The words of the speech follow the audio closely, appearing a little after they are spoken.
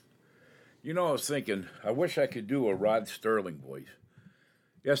I was thinking, I wish I could do a Rod Sterling voice.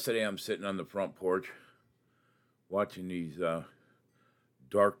 Yesterday, I'm sitting on the front porch watching these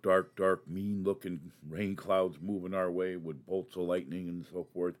dark, dark, dark, mean looking rain clouds moving our way with bolts of lightning and so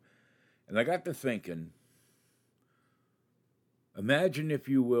forth. And I got to thinking, imagine, if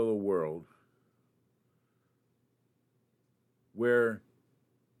you will, a world where,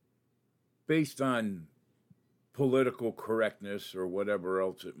 based on political correctness or whatever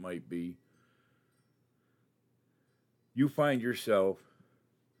else it might be, you find yourself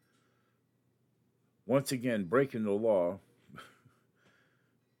once again breaking the law,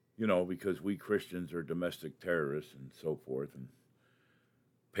 because we Christians are domestic terrorists and so forth, and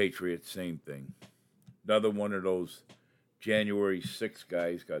patriots, same thing. Another one of those January 6th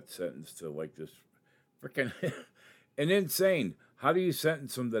guys got sentenced to like this freaking and insane. How do you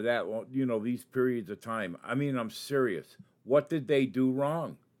sentence them to that? Well, these periods of time. I mean, I'm serious. What did they do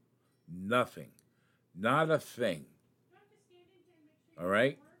wrong? Nothing. Not a thing. All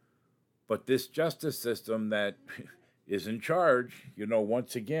right? But this justice system that is in charge,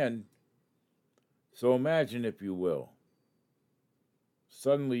 once again. So imagine, if you will,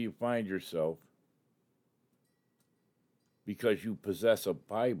 suddenly you find yourself, because you possess a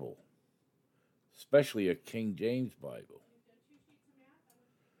Bible, especially a King James Bible,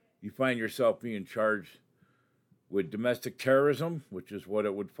 you find yourself being charged with domestic terrorism, which is what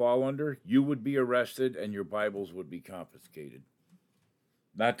it would fall under. You would be arrested and your Bibles would be confiscated.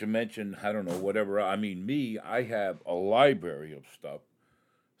 Not to mention, I don't know, whatever. I mean, I have a library of stuff.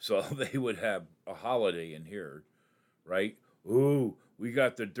 So they would have a holiday in here, right? Ooh, we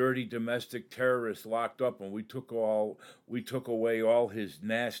got the dirty domestic terrorist locked up and we took away all his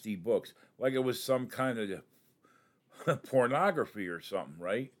nasty books. Like it was some kind of pornography or something,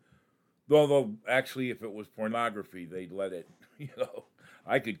 right? Although, actually, if it was pornography, they'd let it,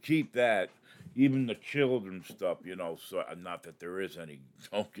 I could keep that, even the children's stuff, so not that there is any,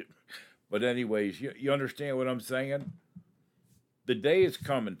 don't get, but anyways, you understand what I'm saying? The day is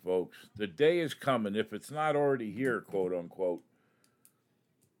coming, folks. The day is coming, if it's not already here, quote unquote,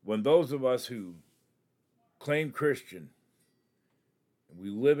 when those of us who claim Christian, we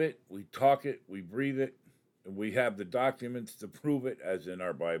live it, we talk it, we breathe it, and we have the documents to prove it, as in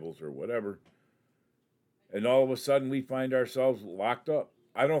our Bibles or whatever, and all of a sudden we find ourselves locked up.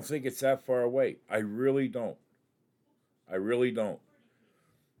 I don't think it's that far away. I really don't. I really don't.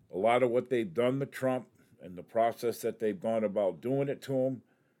 A lot of what they've done to Trump and the process that they've gone about doing it to him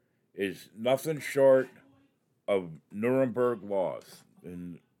is nothing short of Nuremberg laws.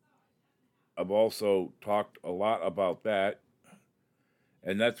 And I've also talked a lot about that.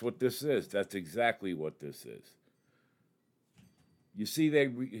 And that's what this is. That's exactly what this is. You see,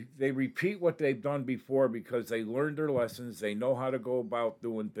 they repeat what they've done before because they learned their lessons. They know how to go about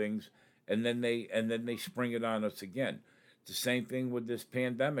doing things, and then they spring it on us again. It's the same thing with this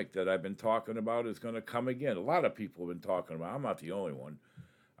pandemic that I've been talking about is going to come again. A lot of people have been talking about. I'm not the only one.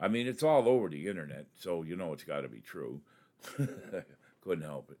 I mean, it's all over the internet, so it's got to be true. Couldn't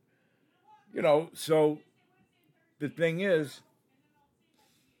help it. So the thing is,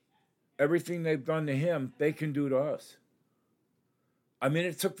 everything they've done to him, they can do to us. I mean,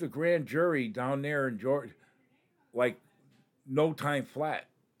 it took the grand jury down there in Georgia, like, no time flat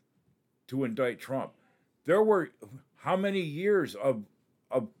to indict Trump. There were how many years of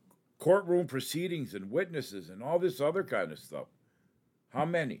courtroom proceedings and witnesses and all this other kind of stuff? How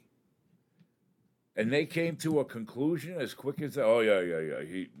many? And they came to a conclusion as quick as, oh, yeah,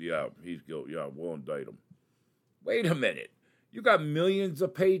 he's guilty. Yeah, we'll indict him. Wait a minute. You got millions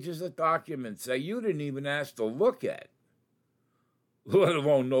of pages of documents that you didn't even ask to look at, let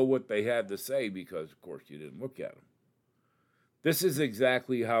alone know what they had to say because, of course, you didn't look at them. This is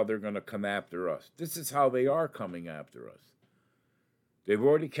exactly how they're going to come after us. This is how they are coming after us. They've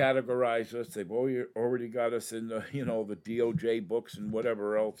already categorized us. They've already got us in the, the DOJ books and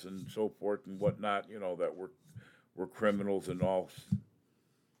whatever else and so forth and whatnot, that we're criminals and all.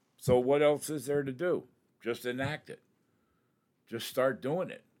 So what else is there to do? Just enact it. Just start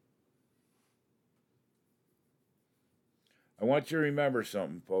doing it. I want you to remember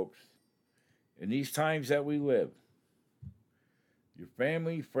something, folks. In these times that we live, your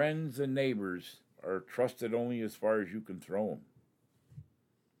family, friends, and neighbors are trusted only as far as you can throw them.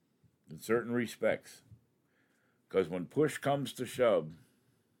 In certain respects. Because when push comes to shove,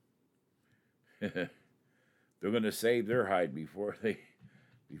 they're going to save their hide before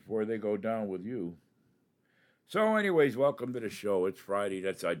they go down with you. So anyways, welcome to the show. It's Friday.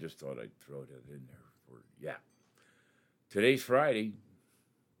 I just thought I'd throw that in there. Today's Friday.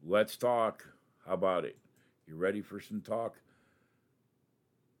 Let's talk. How about it? You ready for some talk?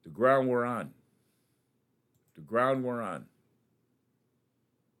 The ground we're on. The ground we're on.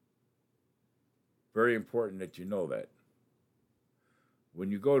 Very important that you know that. When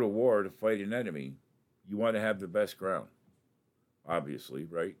you go to war to fight an enemy, you want to have the best ground. Obviously,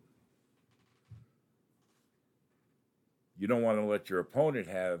 right? You don't want to let your opponent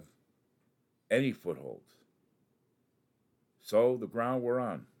have any footholds. So the ground we're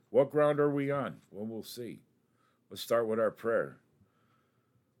on. What ground are we on? Well, we'll see. Let's start with our prayer.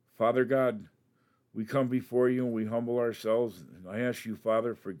 Father God, we come before you and we humble ourselves. And I ask you,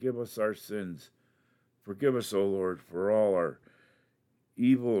 Father, forgive us our sins. Forgive us, O Lord, for all our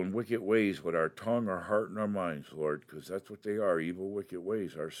evil and wicked ways with our tongue, our heart, and our minds, Lord, because that's what they are, evil, wicked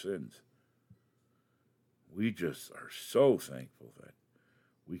ways, our sins. We just are so thankful that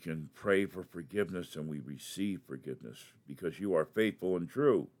we can pray for forgiveness and we receive forgiveness because you are faithful and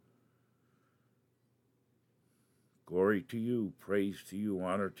true. Glory to you, praise to you,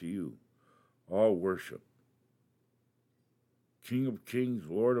 honor to you, all worship. King of kings,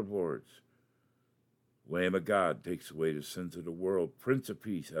 Lord of lords, Lamb of God takes away the sins of the world. Prince of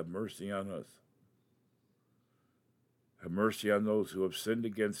Peace, have mercy on us. Have mercy on those who have sinned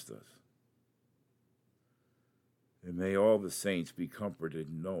against us. And may all the saints be comforted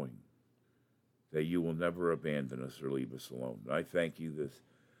in knowing that you will never abandon us or leave us alone. I thank you this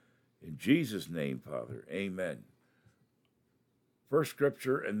in Jesus' name, Father. Amen. First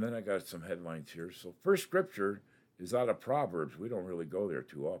scripture, and then I got some headlines here. So first scripture is out of Proverbs. We don't really go there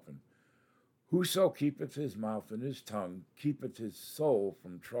too often. Whoso keepeth his mouth and his tongue keepeth his soul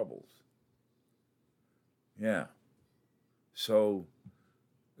from troubles. Yeah. So,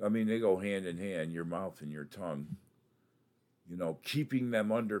 I mean, they go hand in hand, your mouth and your tongue. You know, keeping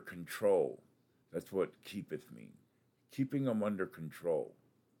them under control. That's what keepeth mean. Keeping them under control.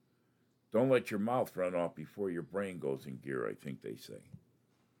 Don't let your mouth run off before your brain goes in gear, I think they say.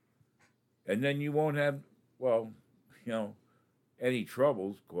 And then you won't have, well, you know, any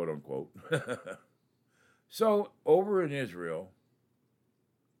troubles, quote unquote. So, over in Israel,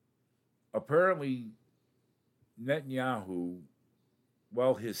 apparently Netanyahu,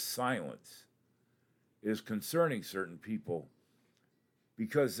 well, his silence is concerning certain people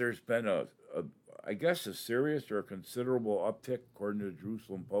because there's been I guess a serious or a considerable uptick, according to the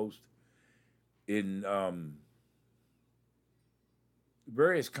Jerusalem Post, in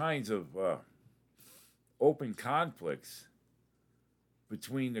various kinds of open conflicts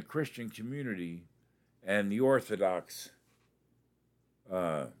between the Christian community and the Orthodox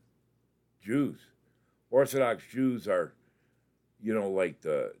Jews. Orthodox Jews are, you know, like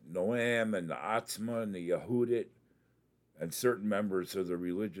the Noam and the Atzma and the Yehudit and certain members of the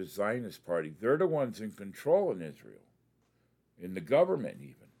religious Zionist party. They're the ones in control in Israel, in the government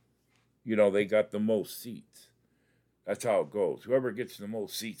even. You know, they got the most seats. That's how it goes. Whoever gets the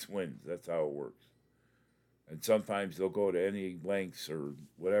most seats wins. That's how it works. And sometimes they'll go to any lengths or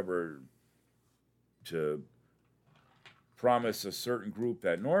whatever to promise a certain group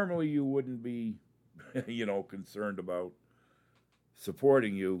that normally you wouldn't be, you know, concerned about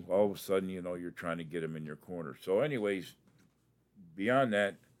supporting you. All of a sudden, you know, you're trying to get them in your corner. So anyways, beyond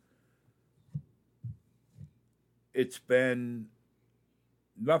that, it's been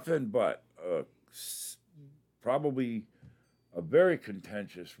nothing but probably a very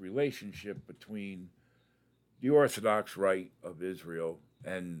contentious relationship between the Orthodox Rite of Israel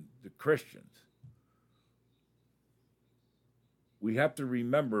and the Christians. We have to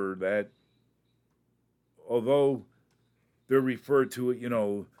remember that although they're referred to it, you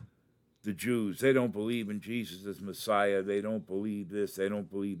know, the Jews, they don't believe in Jesus as Messiah, they don't believe this, they don't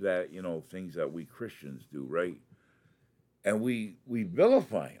believe that, you know, things that we Christians do, right? And we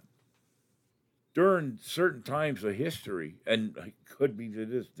vilify them during certain times of history, and it could be to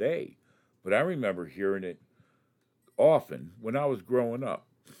this day, but I remember hearing it often when I was growing up.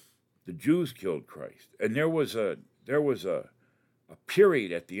 The Jews killed Christ, and there was a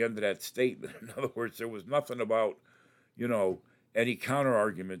period at the end of that statement. In other words, there was nothing about, you know, any counter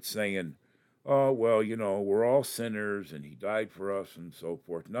argument saying, oh, well, you know, we're all sinners and he died for us and so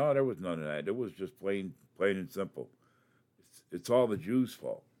forth. No, there was none of that. It was just plain and simple. It's all the Jews'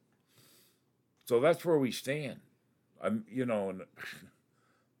 fault. So that's where we stand. You know, and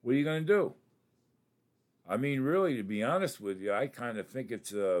what are you going to do? I mean, really, to be honest with you, I kind of think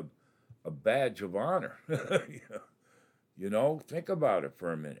it's a badge of honor. You know, think about it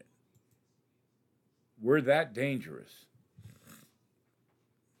for a minute. We're that dangerous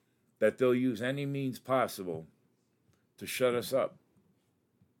that they'll use any means possible to shut us up.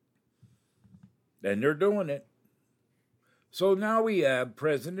 And they're doing it. So now we have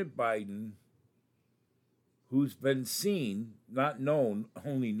President Biden, who's been seen, not known,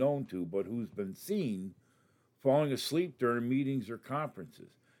 only known to, but who's been seen falling asleep during meetings or conferences.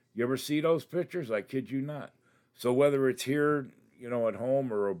 You ever see those pictures? I kid you not. So whether it's here, at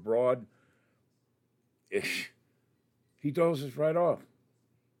home or abroad, he dozes right off.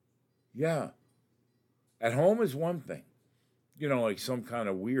 Yeah. At home is one thing. Like some kind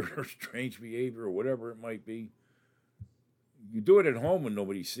of weird or strange behavior or whatever it might be. You do it at home when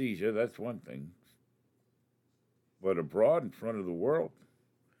nobody sees you, that's one thing. But abroad in front of the world.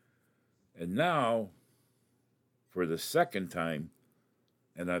 And now, for the second time,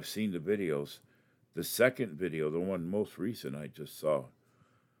 and I've seen the videos, the second video, the one most recent I just saw,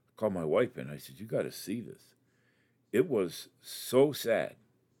 I called my wife in. I said, you got to see this. It was so sad.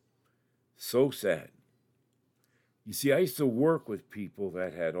 So sad. You see, I used to work with people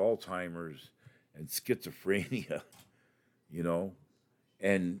that had Alzheimer's and schizophrenia,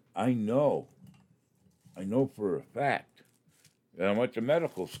 and I know for a fact, and I went to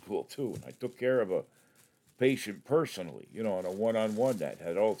medical school too, and I took care of a patient personally, on a one-on-one that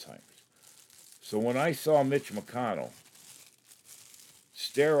had Alzheimer's. So when I saw Mitch McConnell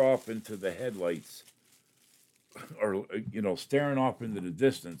stare off into the headlights, or, staring off into the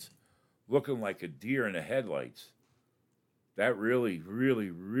distance, looking like a deer in the headlights, that really,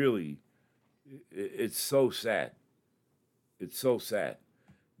 really, really, it's so sad. It's so sad.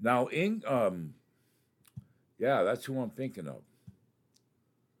 Now, that's who I'm thinking of.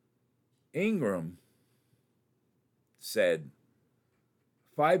 Ingram said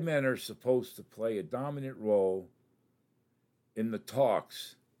 5 men are supposed to play a dominant role in the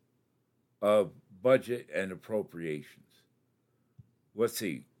talks of budget and appropriations. Let's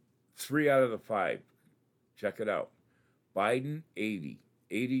see, 3 out of the 5. Check it out. Biden, 80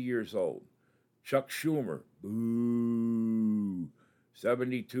 years old. Chuck Schumer, boo,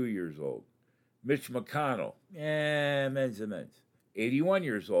 72 years old. Mitch McConnell, men's, 81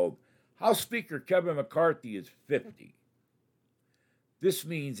 years old. House Speaker Kevin McCarthy is 50. This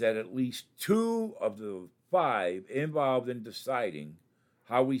means that at least 2 of the 5 involved in deciding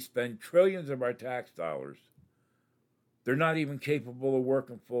how we spend trillions of our tax dollars, they're not even capable of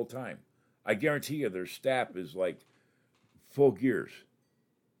working full time. I guarantee you their staff is like full gears.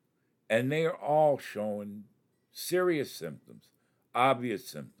 And they are all showing serious symptoms, obvious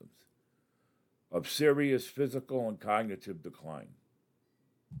symptoms of serious physical and cognitive decline.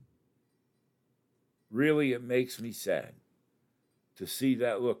 Really, it makes me sad to see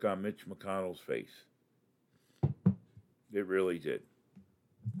that look on Mitch McConnell's face. It really did.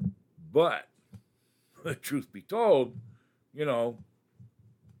 But, truth be told,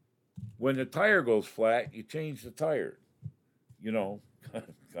 when the tire goes flat, you change the tire.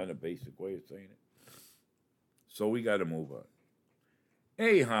 Kind of basic way of saying it. So we got to move on.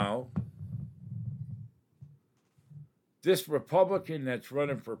 Anyhow, this Republican that's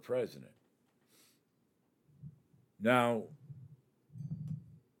running for president. Now,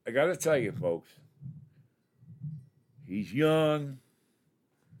 I got to tell you, folks, he's young.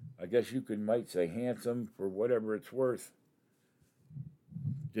 I guess you might say handsome for whatever it's worth.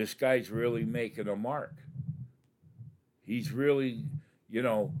 This guy's really making a mark. He's really,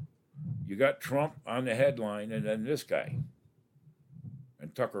 you got Trump on the headline and then this guy.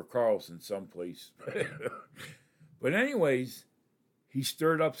 And Tucker Carlson someplace. But anyways, he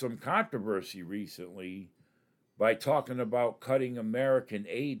stirred up some controversy recently by talking about cutting American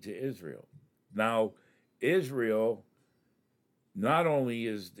aid to Israel. Now, Israel not only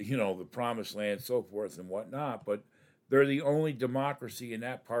is, the promised land, so forth and whatnot, but they're the only democracy in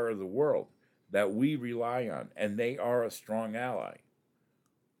that part of the world that we rely on, and they are a strong ally.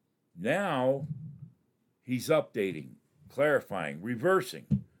 Now, he's updating, clarifying,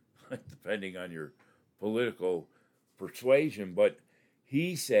 reversing, depending on your political persuasion, but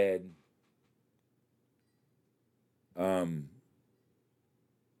he said,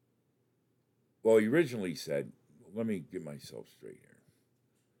 he originally said, let me get myself straight here,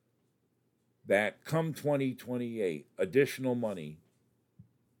 that come 2028, additional money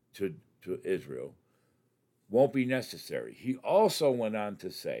to Israel won't be necessary. He also went on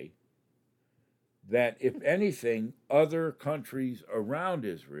to say that, if anything, other countries around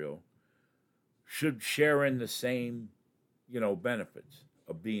Israel should share in the same, benefits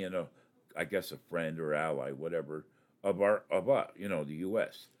of being a friend or ally, whatever, of us, the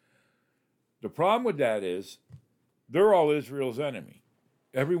U.S. The problem with that is they're all Israel's enemy.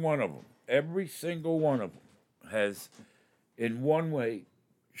 Every one of them. Every single one of them has, in one way,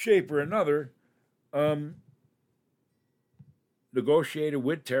 shape or another, negotiated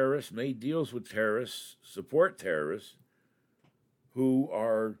with terrorists, made deals with terrorists, support terrorists who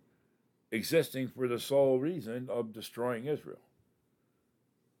are existing for the sole reason of destroying Israel.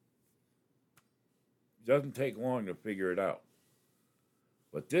 It doesn't take long to figure it out.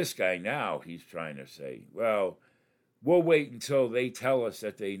 But this guy now, he's trying to say, well, we'll wait until they tell us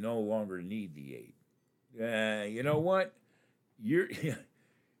that they no longer need the aid. You know what? You're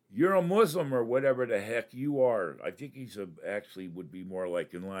you're a Muslim or whatever the heck you are. I think he's actually would be more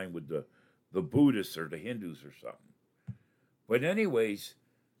like in line with the Buddhists or the Hindus or something. But anyways,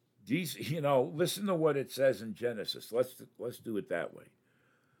 these, listen to what it says in Genesis. Let's do it that way.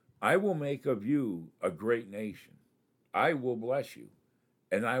 I will make of you a great nation. I will bless you,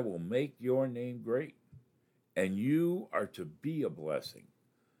 and I will make your name great, and you are to be a blessing.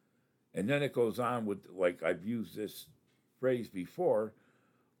 And then it goes on with, like I've used this phrase before,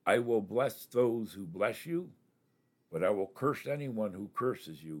 I will bless those who bless you, but I will curse anyone who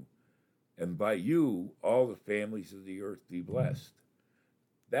curses you, and by you all the families of the earth be blessed.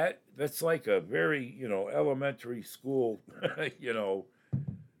 That's like a very, elementary school,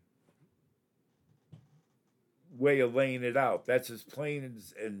 way of laying it out. That's as plain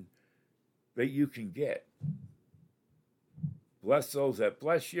and that you can get. Bless those that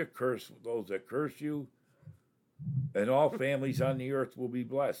bless you, curse those that curse you, and all families on the earth will be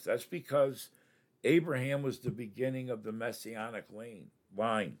blessed. That's because Abraham was the beginning of the messianic line.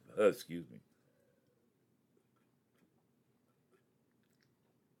 Excuse me.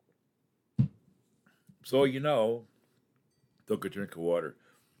 So, took a drink of water.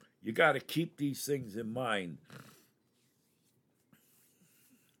 You got to keep these things in mind.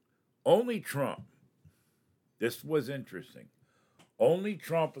 Only Trump. This was interesting. Only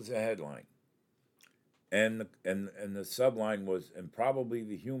Trump is a headline. And the subline was, and probably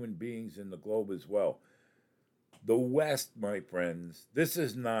the human beings in the globe as well. The West, my friends, this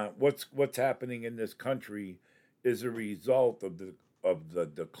is not what's happening in this country is a result of the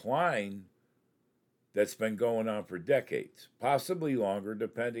decline that's been going on for decades, possibly longer,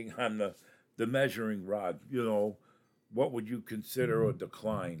 depending on the measuring rod. What would you consider a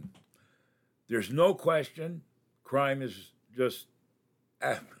decline? There's no question crime is just,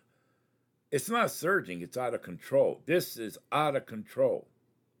 it's not surging, it's out of control. This is out of control.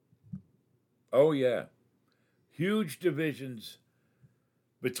 Oh, yeah. Huge divisions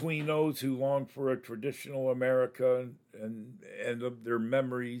between those who long for a traditional America and their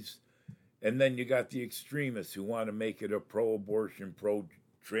memories. And then you got the extremists who want to make it a pro-abortion,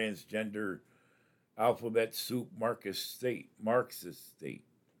 pro-transgender, alphabet soup Marxist state.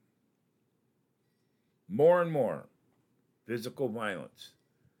 More and more physical violence.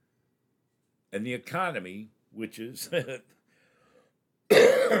 And the economy, which is,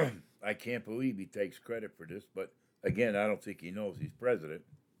 I can't believe he takes credit for this, but again, I don't think he knows he's president.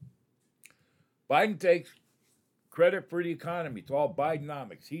 Biden takes credit for the economy. It's all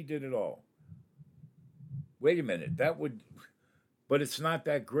Bidenomics. He did it all. Wait a minute, but it's not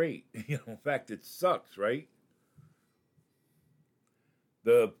that great. In fact, it sucks, right?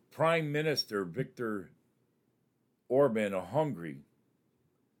 The Prime Minister, Viktor Orban of Hungary,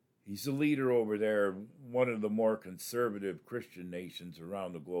 he's the leader over there, one of the more conservative Christian nations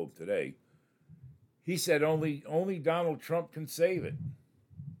around the globe today. He said only Donald Trump can save it.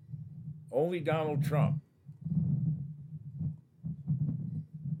 Only Donald Trump.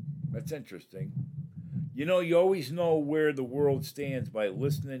 That's interesting. You always know where the world stands by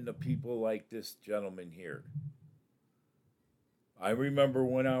listening to people like this gentleman here. I remember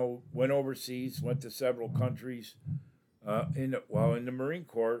when I went overseas, went to several countries in the Marine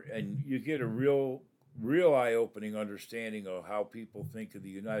Corps, and you get a real eye-opening understanding of how people think of the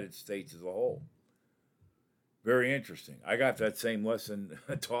United States as a whole. Very interesting. I got that same lesson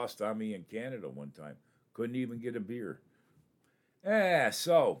tossed on me in Canada one time. Couldn't even get a beer.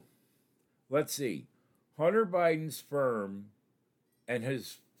 So, let's see. Hunter Biden's firm and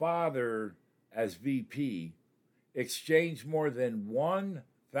his father as VP exchanged more than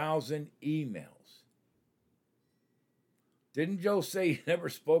 1,000 emails. Didn't Joe say he never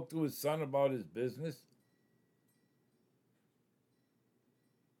spoke to his son about his business?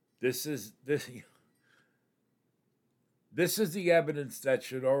 This is the evidence that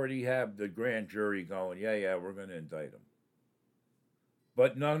should already have the grand jury going, yeah, we're going to indict him.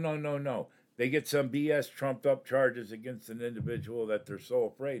 But no. They get some BS trumped up charges against an individual that they're so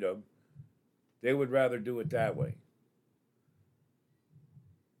afraid of. They would rather do it that way.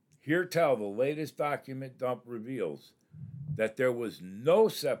 The latest document dump reveals that there was no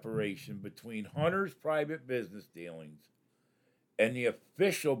separation between Hunter's private business dealings and the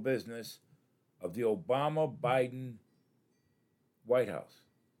official business of the Obama-Biden White House.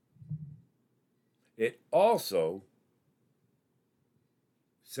 It also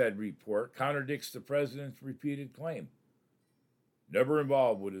said report contradicts the president's repeated claim. Never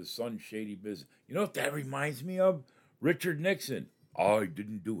involved with his son's shady business. You know what that reminds me of? Richard Nixon. I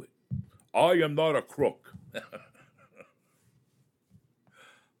didn't do it. I am not a crook.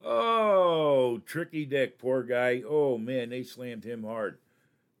 Oh, Tricky Dick, poor guy. Oh, man, they slammed him hard.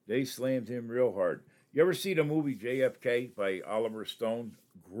 They slammed him real hard. You ever see the movie JFK by Oliver Stone?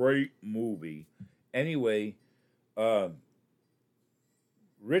 Great movie. Anyway,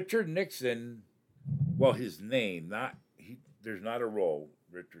 Richard Nixon, well, his name, there's not a role,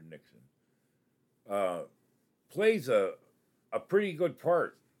 Richard Nixon, plays a pretty good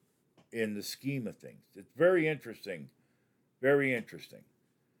part in the scheme of things. It's very interesting. Very interesting.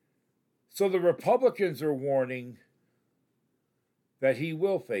 So the Republicans are warning that he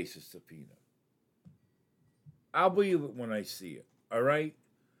will face a subpoena. I'll believe it when I see it, all right?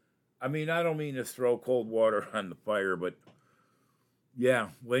 I mean, I don't mean to throw cold water on the fire, but yeah,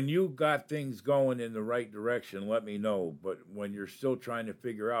 when you got things going in the right direction, let me know. But when you're still trying to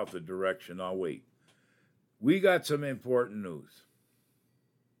figure out the direction, I'll wait. We got some important news.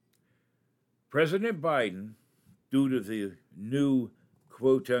 President Biden, due to the new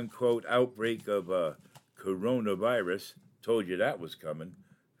quote-unquote outbreak of coronavirus, told you that was coming,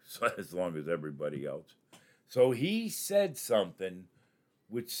 so as long as everybody else. So he said something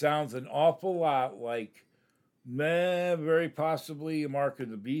which sounds an awful lot like, very possibly a mark of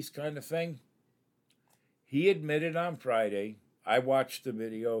the beast kind of thing. He admitted on Friday, I watched the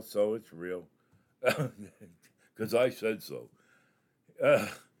video, so it's real, because I said so.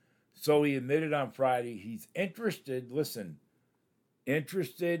 So he admitted on Friday he's interested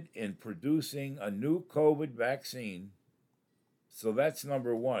in producing a new COVID vaccine. So that's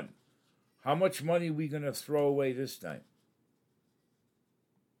number one. How much money are we going to throw away this time?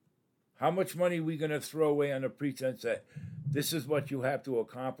 How much money are we going to throw away on the pretense that this is what you have to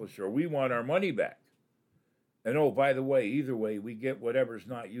accomplish, or we want our money back? And oh, by the way, either way, we get whatever's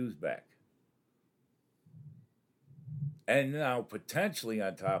not used back. And now, potentially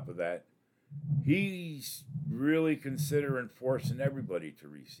on top of that, he's really considering forcing everybody to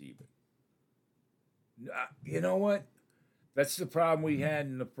receive it. You know what? That's the problem we had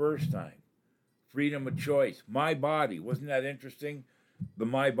in the first time. Freedom of choice. My body. Wasn't that interesting? The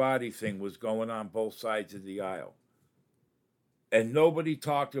my body thing was going on both sides of the aisle. And nobody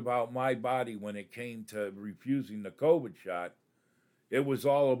talked about my body when it came to refusing the COVID shot. It was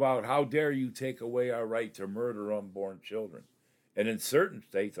all about how dare you take away our right to murder unborn children. And in certain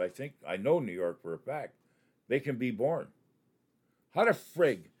states, I know New York for a fact, they can be born. How the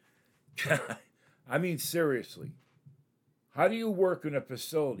frig? I mean, seriously. How do you work in a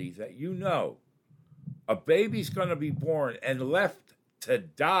facility that you know a baby's going to be born and left to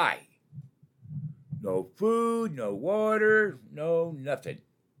die? No food, no water, no nothing.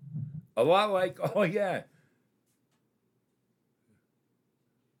 A lot like, oh yeah,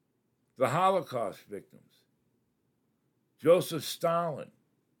 the Holocaust victims. Joseph Stalin,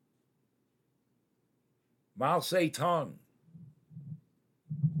 Mao Zedong.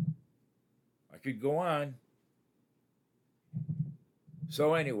 I could go on.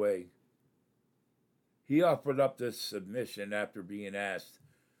 So anyway, he offered up this submission after being asked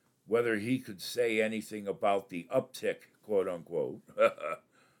whether he could say anything about the uptick, quote unquote,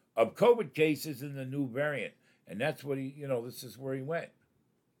 of COVID cases in the new variant. And that's what this is where he went.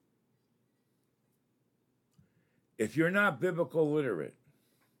 If you're not biblical literate,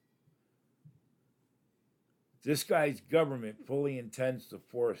 this guy's government fully intends to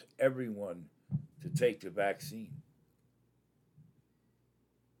force everyone to take the vaccine.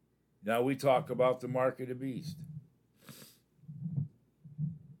 Now we talk about the mark of the beast.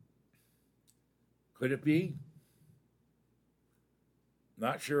 Could it be?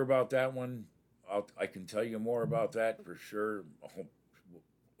 Not sure about that one. I can tell you more about that for sure,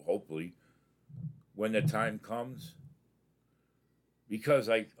 hopefully, when the time comes. Because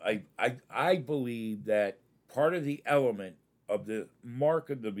I believe that part of the element of the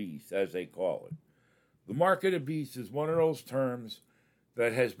mark of the beast, as they call it, the mark of the beast is one of those terms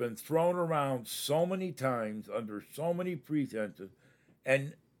that has been thrown around so many times under so many pretenses,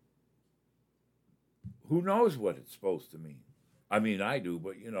 and who knows what it's supposed to mean. I mean, I do,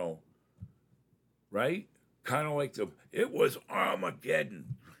 but right? Kind of like it was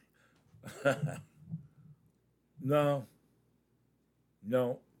Armageddon. No.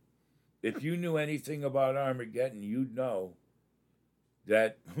 If you knew anything about Armageddon, you'd know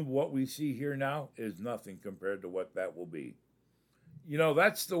that what we see here now is nothing compared to what that will be.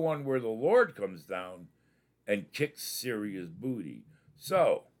 That's the one where the Lord comes down and kicks Syria's booty.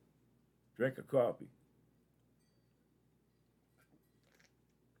 So, drink a coffee.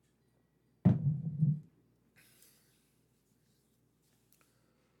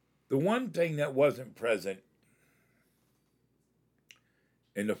 The one thing that wasn't present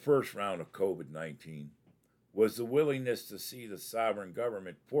in the first round of COVID-19 was the willingness to see the sovereign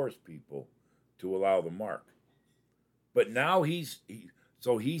government force people to allow the mark. But now he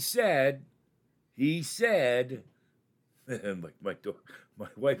said, and my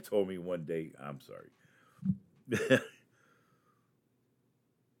wife told me one day, I'm sorry,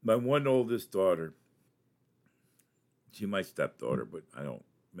 my one oldest daughter, she's my stepdaughter, but I don't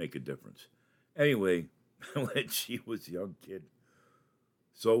make a difference. Anyway, when she was a young kid,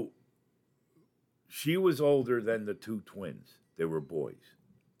 so she was older than the two twins. They were boys,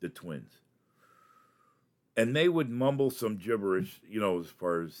 the twins. And they would mumble some gibberish, as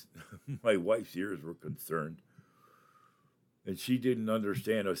far as my wife's ears were concerned. And she didn't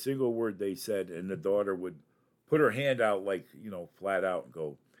understand a single word they said. And the daughter would put her hand out like, flat out and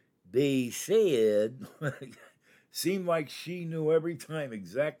go, "They said," seemed like she knew every time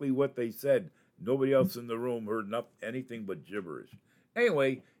exactly what they said. Nobody else in the room heard anything but gibberish.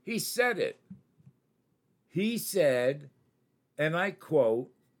 Anyway, he said it. He said, and I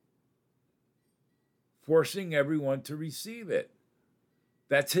quote, "forcing everyone to receive it."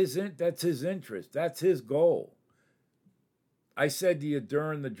 That's his interest. That's his goal. I said to you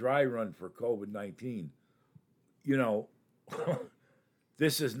during the dry run for COVID-19,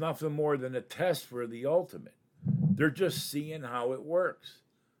 this is nothing more than a test for the ultimate. They're just seeing how it works.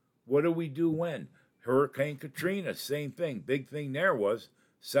 What do we do when? Hurricane Katrina, same thing. Big thing there was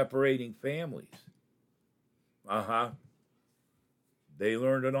separating families. They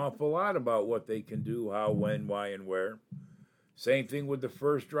learned an awful lot about what they can do, how, when, why, and where. Same thing with the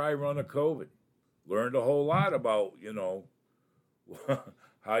first dry run of COVID. Learned a whole lot about,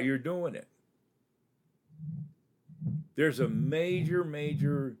 how you're doing it. There's a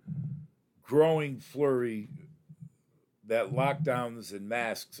major growing flurry that lockdowns and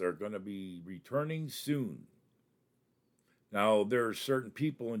masks are going to be returning soon. Now, there are certain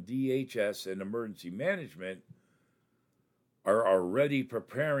people in DHS and emergency management are already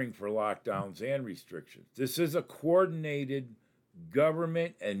preparing for lockdowns and restrictions. This is a coordinated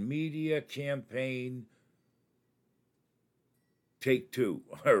government and media campaign. Take two,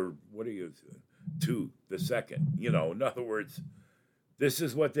 or what are you, two, the second. In other words, this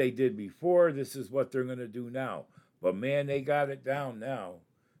is what they did before, this is what they're going to do now. But man, they got it down now.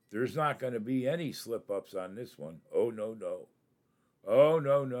 There's not going to be any slip-ups on this one. Oh, no. Oh,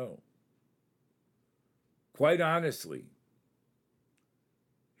 no. Quite honestly,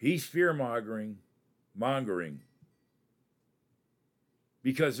 he's fear-mongering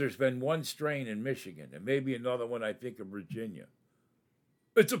because there's been one strain in Michigan and maybe another one, I think, in Virginia.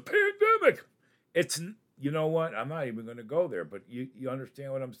 It's a pandemic. You know what? I'm not even going to go there, but you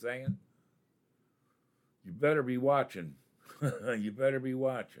understand what I'm saying? You better be watching. You better be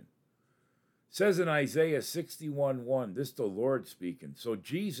watching. It says in Isaiah 61:1, this is the Lord speaking. So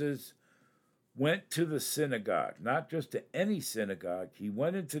Jesus went to the synagogue, not just to any synagogue. He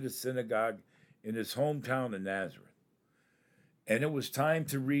went into the synagogue in his hometown of Nazareth. And it was time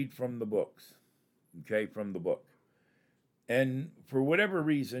to read from the books. From the book. And for whatever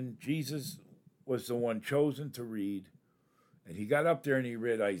reason, Jesus was the one chosen to read. And he got up there and he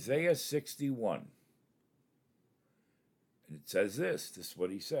read Isaiah 61. And it says this is what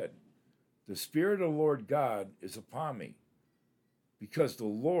he said. "The Spirit of the Lord God is upon me, because the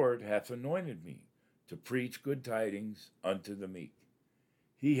Lord hath anointed me to preach good tidings unto the meek.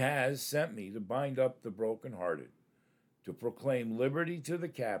 He has sent me to bind up the brokenhearted, to proclaim liberty to the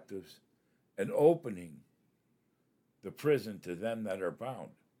captives, and opening the prison to them that are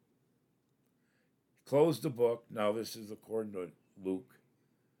bound." He closed the book. Now this is according to Luke.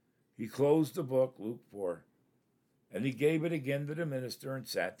 He closed the book, Luke 4, and he gave it again to the minister and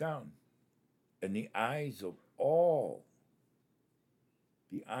sat down. And the eyes of all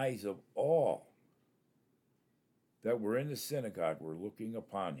that were in the synagogue were looking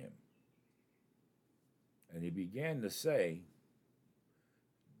upon him. And he began to say,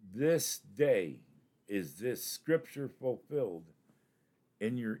 "This day is this scripture fulfilled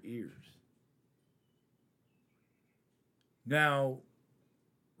in your ears." Now,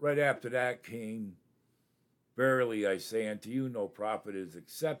 right after that came, "Verily I say unto you, no prophet is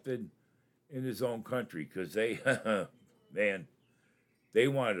accepted in his own country," because they, man, they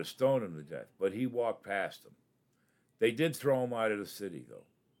wanted to stone him to death, but he walked past them. They did throw him out of the city, though.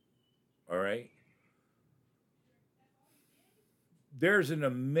 All right? There's an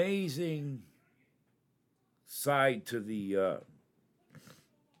amazing side to the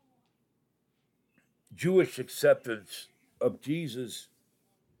Jewish acceptance of Jesus.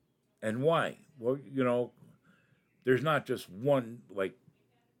 And why? Well, there's not just one,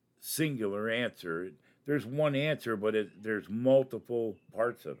 singular answer. There's one answer, but there's multiple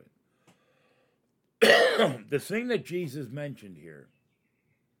parts of it. The thing that Jesus mentioned here,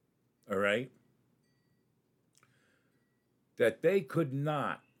 all right, that they could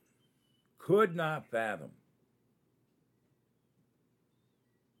not fathom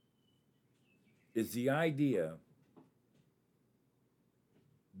is the idea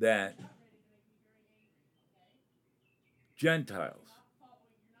that Gentiles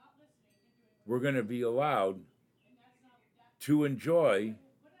were going to be allowed to enjoy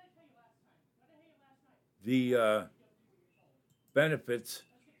the benefits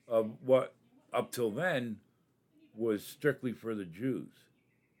of what up till then was strictly for the Jews.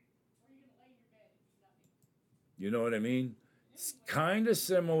 You know what I mean? It's kind of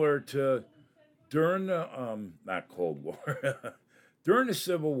similar to during the not Cold War, during the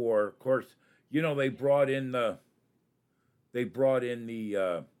Civil War. Of course, you know they brought in the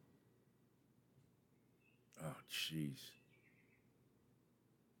oh jeez,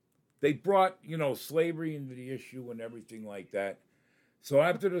 they brought slavery into the issue and everything like that. So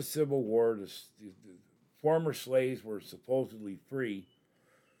after the Civil War, the former slaves were supposedly free,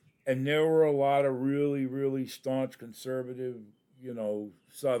 and there were a lot of really, really staunch conservative,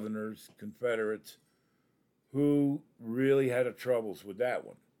 Southerners, Confederates, who really had troubles with that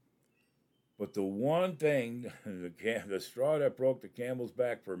one. But the one thing, the straw that broke the camel's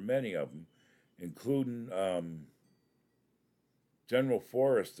back for many of them, including General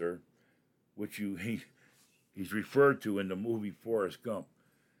Forrester, which he's referred to in the movie Forrest Gump,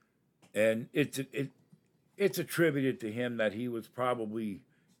 and it's attributed to him that he was probably,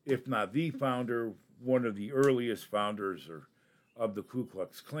 if not the founder, one of the earliest founders of the Ku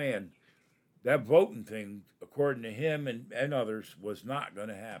Klux Klan. That voting thing, according to him and others, was not going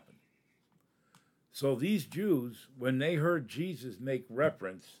to happen. So these Jews, when they heard Jesus make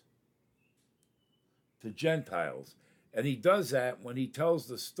reference to Gentiles, and he does that when he tells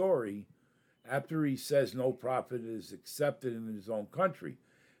the story after he says no prophet is accepted in his own country.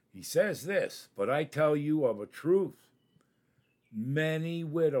 He says this, but I tell you of a truth, many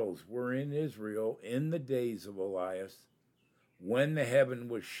widows were in Israel in the days of Elias, when the heaven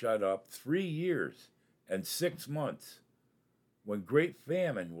was shut up 3 years and 6 months, when great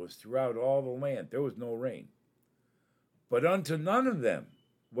famine was throughout all the land. There was no rain. But unto none of them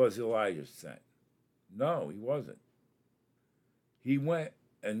was Elijah sent. No, he wasn't. He went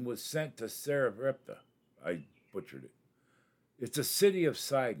and was sent to Sarepta. I butchered it. It's a city of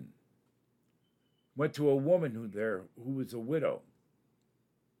Sidon. Went to a woman who was a widow.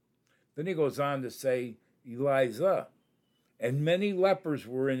 Then he goes on to say, Elijah. And many lepers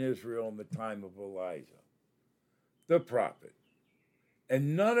were in Israel in the time of Elijah, the prophet.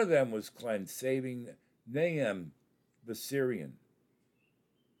 And none of them was cleansed, saving Naaman the Syrian.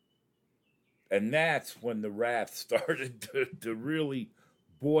 And that's when the wrath started to really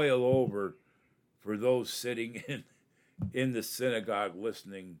boil over for those sitting in the synagogue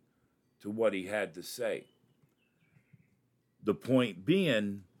listening to what he had to say. The point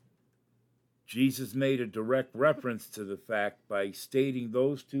being, Jesus made a direct reference to the fact by stating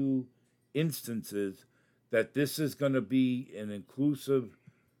those two instances that this is going to be an inclusive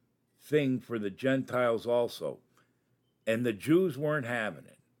thing for the Gentiles also. And the Jews weren't having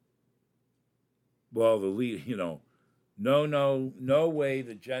it. Well, no way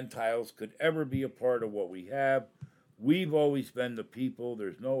the Gentiles could ever be a part of what we have. We've always been the people.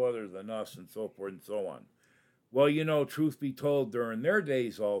 There's no other than us, and so forth and so on. Well, truth be told, during their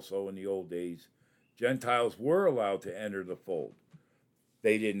days also, in the old days, Gentiles were allowed to enter the fold.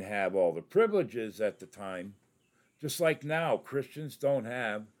 They didn't have all the privileges at the time. Just like now, Christians don't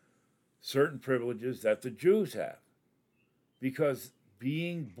have certain privileges that the Jews have. Because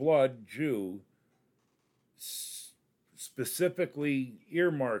being blood Jew specifically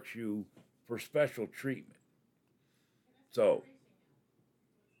earmarks you for special treatment. So,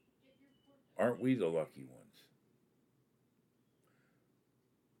 aren't we the lucky ones?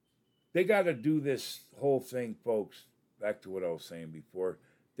 They got to do this whole thing, folks, back to what I was saying before.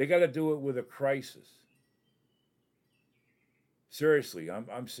 They got to do it with a crisis. Seriously,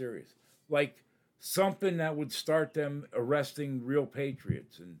 I'm serious. Like something that would start them arresting real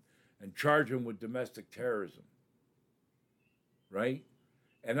patriots and charge them with domestic terrorism. Right?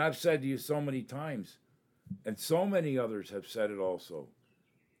 And I've said to you so many times, and so many others have said it also,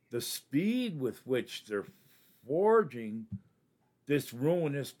 the speed with which they're forging this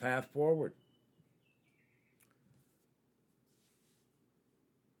ruinous path forward.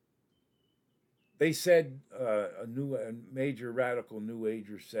 They said, a major radical New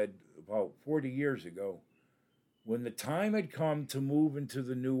Ager said about 40 years ago, When the time had come to move into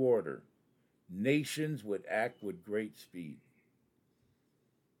the new order, nations would act with great speed.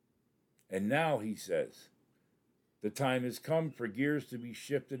 And now, he says, the time has come for gears to be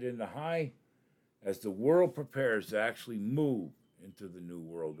shifted into high as the world prepares to actually move into the new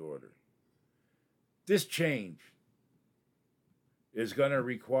world order. This change is going to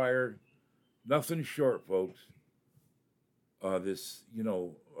require nothing short, folks, of a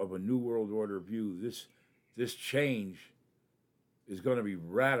new world order view. This change is going to be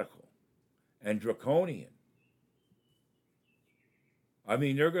radical and draconian. I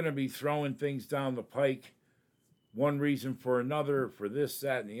mean, they're going to be throwing things down the pike, one reason for another, for this,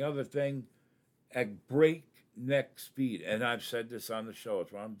 that, and the other thing, at breakneck speed. And I've said this on the show,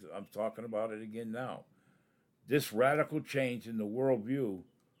 so I'm talking about it again now. This radical change in the worldview,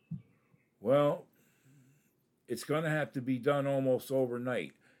 well, it's going to have to be done almost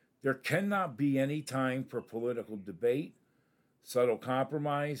overnight. There cannot be any time for political debate, subtle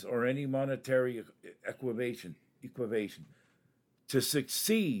compromise, or any monetary equivation. To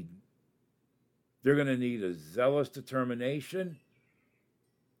succeed, they're going to need a zealous determination,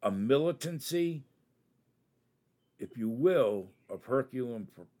 a militancy, if you will, of Herculean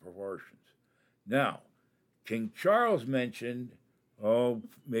proportions. Now, King Charles mentioned,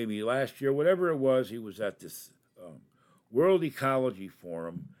 maybe last year, whatever it was, he was at this World Ecology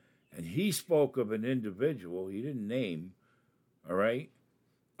Forum, and he spoke of an individual he didn't name, all right?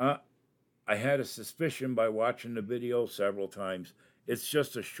 I had a suspicion by watching the video several times. It's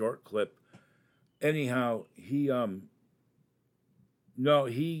just a short clip. Anyhow, he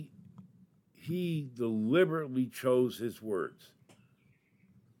deliberately chose his words.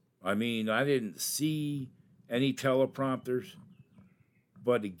 I mean, I didn't see any teleprompters,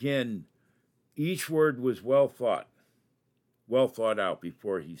 but again, each word was well thought out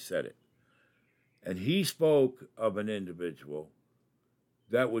before he said it. And he spoke of an individual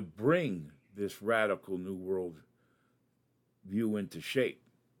that would bring this radical new world view into shape.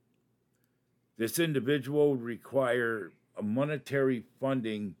 This individual would require a monetary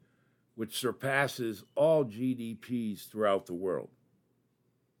funding which surpasses all GDPs throughout the world.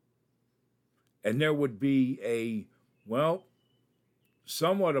 And there would be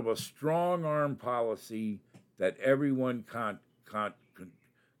somewhat of a strong arm policy that everyone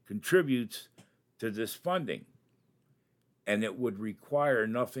contributes to this funding. And it would require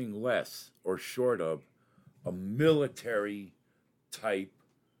nothing less or short of a military type,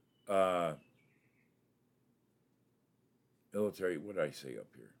 what did I say up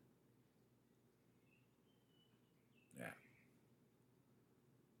here? Yeah.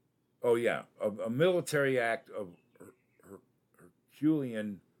 Oh, yeah, a military act of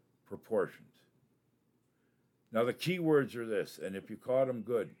Herculean proportions. Now, the key words are this, and if you caught them,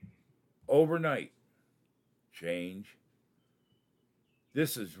 good. Overnight, change.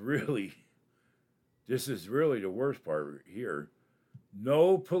 This is really the worst part here.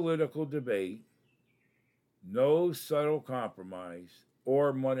 No political debate, no subtle compromise,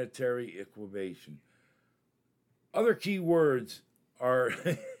 or monetary equivation. Other key words are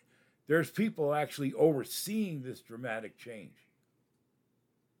there's people actually overseeing this dramatic change.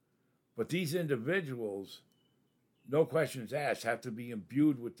 But these individuals, no questions asked, have to be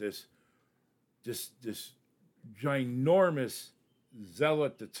imbued with this ginormous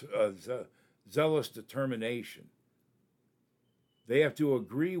zealous determination. They have to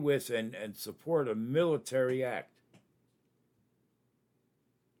agree with and support a military act.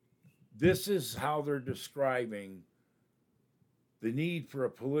 This is how they're describing the need for a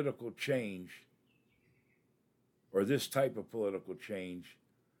political change, or this type of political change,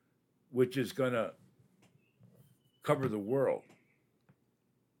 which is going to cover the world.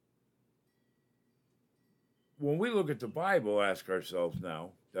 When we look at the Bible, ask ourselves now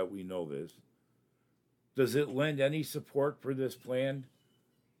that we know this, does it lend any support for this planned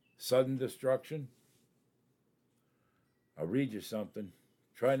sudden destruction? I'll read you something.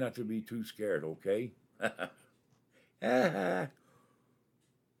 Try not to be too scared, okay?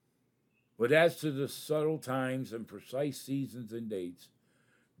 But as to the subtle times and precise seasons and dates,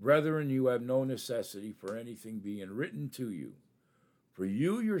 brethren, you have no necessity for anything being written to you. For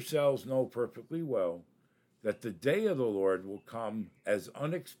you yourselves know perfectly well that the day of the Lord will come as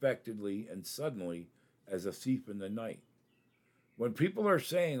unexpectedly and suddenly as a thief in the night. When people are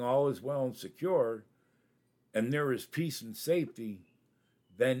saying all is well and secure, and there is peace and safety,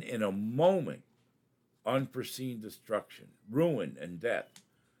 then in a moment, unforeseen destruction, ruin, and death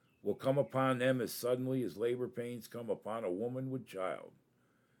will come upon them as suddenly as labor pains come upon a woman with child.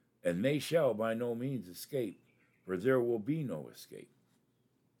 And they shall by no means escape, for there will be no escape.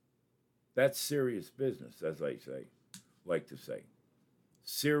 That's serious business, as I like to say.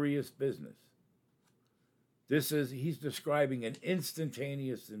 Serious business. He's describing an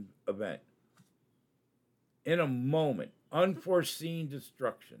instantaneous event. In a moment, unforeseen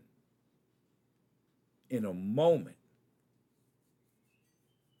destruction. In a moment.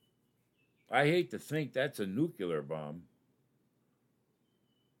 I hate to think that's a nuclear bomb.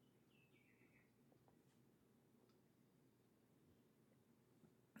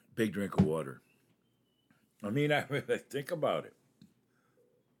 Big drink of water. I mean, I think about it.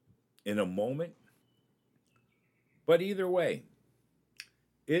 In a moment. But either way,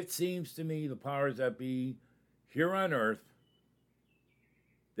 it seems to me the powers that be here on Earth,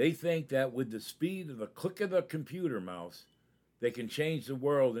 they think that with the speed of the click of the computer mouse, they can change the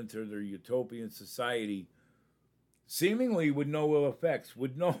world into their utopian society, seemingly with no ill effects,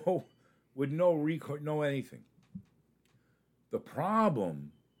 with no record, no anything. The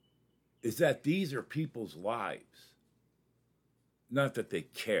problem is that these are people's lives, not that they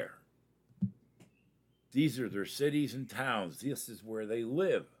care. These are their cities and towns. This is where they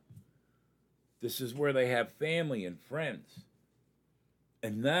live. This is where they have family and friends.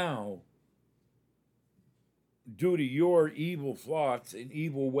 And now, due to your evil thoughts and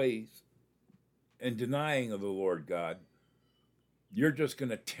evil ways and denying of the Lord God, you're just going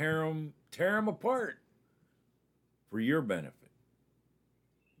to tear them apart for your benefit.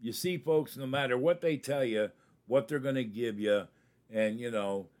 You see, folks, no matter what they tell you, what they're going to give you, and,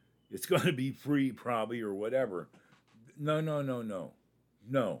 it's going to be free probably or whatever.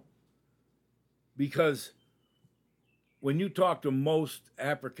 No. Because when you talk to most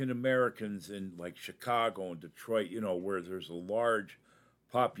African Americans in like Chicago and Detroit, where there's a large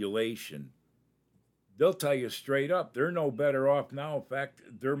population, they'll tell you straight up, they're no better off now. In fact,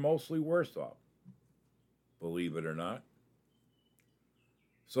 they're mostly worse off, believe it or not.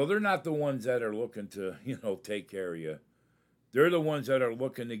 So they're not the ones that are looking to, take care of you. They're the ones that are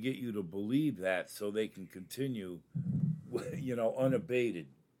looking to get you to believe that so they can continue, unabated.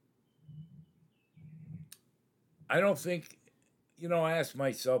 I don't think, I ask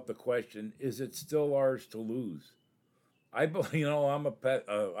myself the question, is it still ours to lose? I'm a pet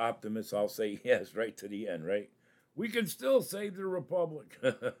optimist. I'll say yes right to the end, right? We can still save the republic.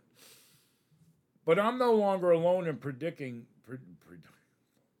 But I'm no longer alone in predicting,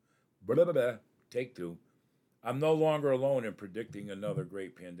 take two. I'm no longer alone in predicting another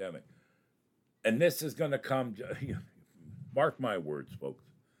great pandemic. And this is going to come, mark my words, folks,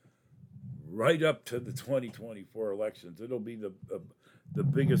 right up to the 2024 elections. It'll be the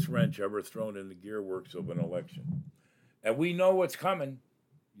biggest wrench ever thrown in the gearworks of an election. And we know what's coming.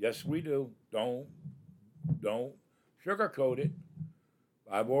 Yes, we do. Don't sugarcoat it.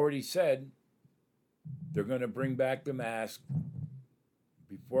 I've already said they're going to bring back the mask.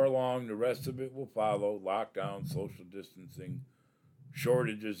 Before long, the rest of it will follow. Lockdown, social distancing,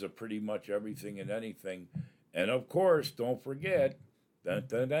 shortages of pretty much everything and anything. And of course, don't forget,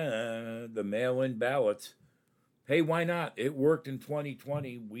 the mail-in ballots. Hey, why not? It worked in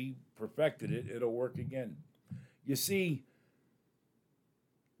 2020. We perfected it. It'll work again. You see,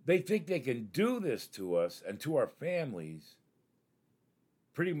 they think they can do this to us and to our families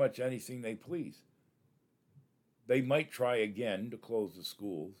pretty much anything they please. They might try again to close the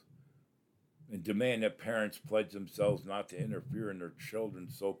schools and demand that parents pledge themselves not to interfere in their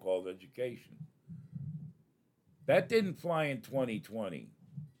children's so-called education. That didn't fly in 2020.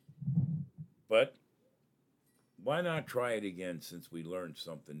 But why not try it again since we learned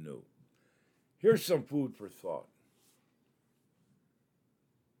something new? Here's some food for thought.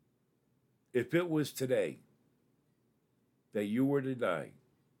 If it was today that you were to die,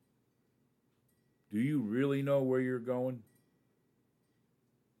 do you really know where you're going?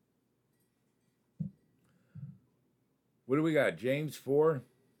 What do we got? James 4.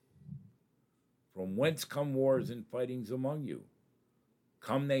 From whence come wars and fightings among you?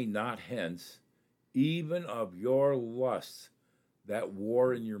 Come they not hence, even of your lusts that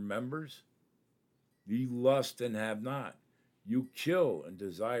war in your members? Ye lust and have not. You kill and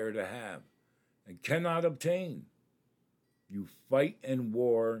desire to have, and cannot obtain. You fight and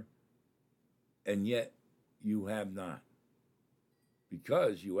war, and yet you have not,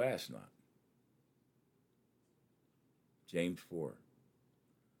 because you ask not. James 4.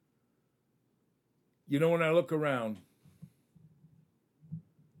 When I look around,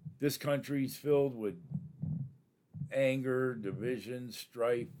 this country's filled with anger, division,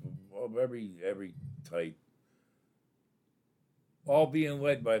 strife of every type, all being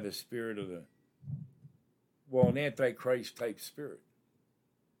led by the spirit of an Antichrist type spirit.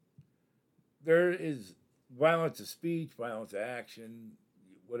 There is violence of speech, violence of action,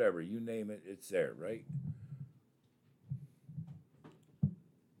 whatever, you name it, it's there, right?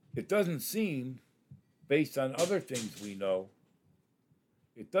 It doesn't seem, based on other things we know,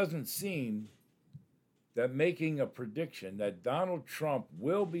 it doesn't seem that making a prediction that Donald Trump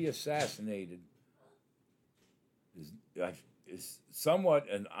will be assassinated is somewhat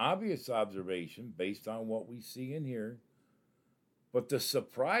an obvious observation based on what we see in here. But the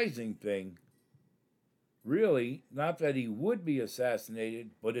surprising thing, really, not that he would be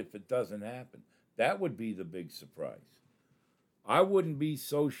assassinated, but if it doesn't happen, that would be the big surprise. I wouldn't be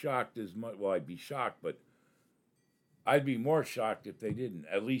so shocked as much. Well, I'd be shocked, but I'd be more shocked if they didn't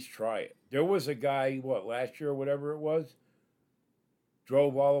at least try it. There was a guy, last year or whatever it was,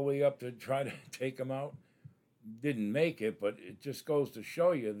 drove all the way up to try to take him out. Didn't make it, but it just goes to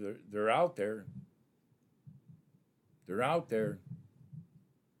show you they're out there. They're out there.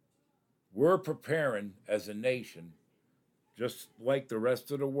 We're preparing as a nation, just like the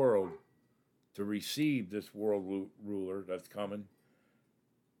rest of the world, to receive this world ruler that's coming,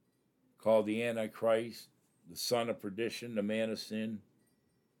 called the Antichrist, the son of perdition, the man of sin,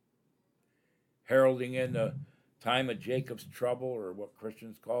 heralding in the time of Jacob's trouble, or what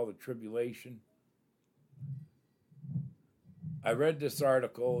Christians call the tribulation. I read this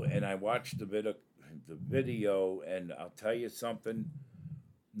article and I watched the video, and I'll tell you something,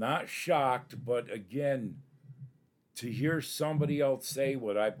 not shocked, but again, to hear somebody else say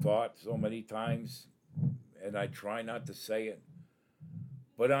what I've thought so many times, and I try not to say it,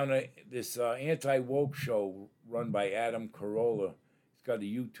 but on this anti-woke show run by Adam Carolla, he's got a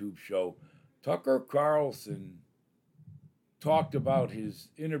YouTube show, Tucker Carlson talked about his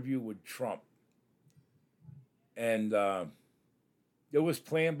interview with Trump. And it was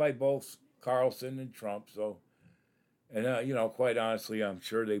planned by both Carlson and Trump. So, and, quite honestly, I'm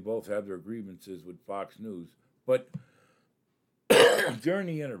sure they both have their grievances with Fox News. But during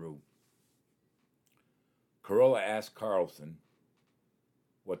the interview, Carolla asked Carlson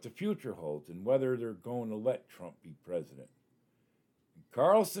what the future holds and whether they're going to let Trump be president. And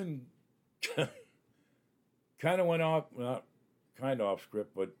Carlson kind of went off, not kind of off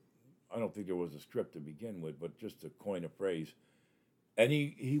script, but I don't think there was a script to begin with, but just to coin a phrase. And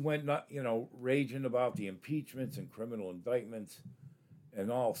he went, raging about the impeachments and criminal indictments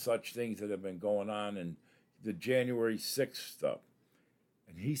and all such things that have been going on and the January 6th stuff.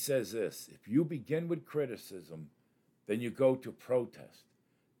 And he says this: if you begin with criticism, then you go to protest,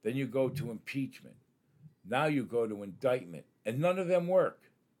 then you go to impeachment, now you go to indictment, and none of them work.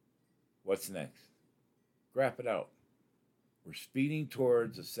 What's next? Graph it out. We're speeding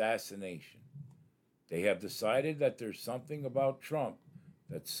towards assassination. They have decided that there's something about Trump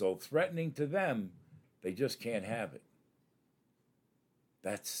that's so threatening to them, they just can't have it.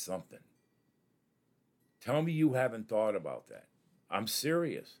 That's something. Tell me you haven't thought about that. I'm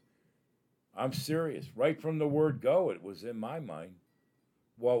serious. Right from the word go, it was in my mind.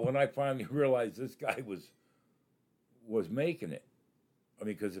 Well, when I finally realized this guy was making it. I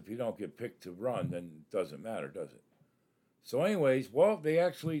mean, because if you don't get picked to run, then it doesn't matter, does it? So anyways,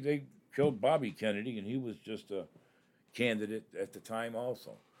 they killed Bobby Kennedy, and he was just a candidate at the time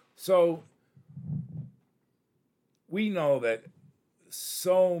also. So we know that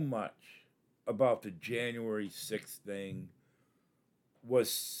so much about the January 6th thing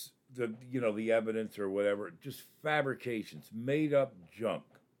was the evidence or whatever, just fabrications, made up junk.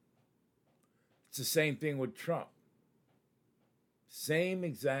 It's the same thing with Trump. Same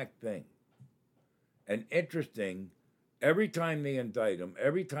exact thing. And interesting, every time they indict him,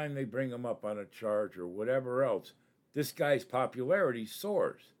 every time they bring him up on a charge or whatever else, this guy's popularity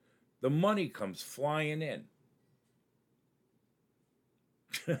soars. The money comes flying in.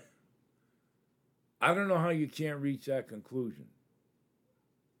 I don't know how you can't reach that conclusion.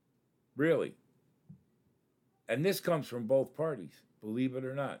 Really. And this comes from both parties, believe it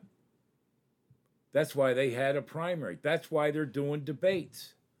or not. That's why they had a primary. That's why they're doing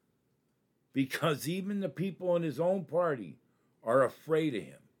debates. Because even the people in his own party are afraid of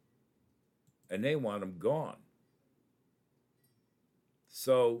him. And they want him gone.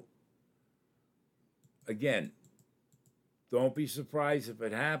 So, again, don't be surprised if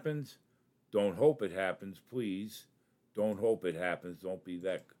it happens. Don't hope it happens, please. Don't hope it happens. Don't be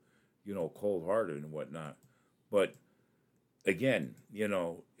that, cold-hearted and whatnot. But, again,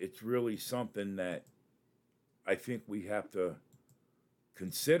 it's really something that I think we have to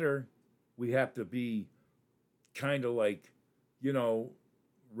consider. We have to be kind of like,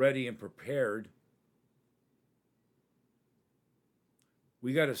 ready and prepared.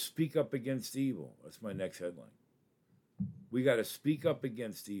 We got to speak up against evil. That's my next headline. We got to speak up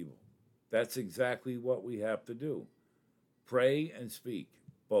against evil. That's exactly what we have to do. Pray and speak.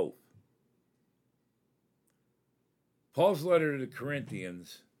 both. Paul's letter to the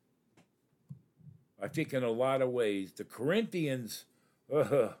Corinthians, I think in a lot of ways, the Corinthians,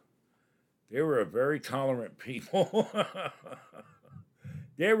 they were a very tolerant people.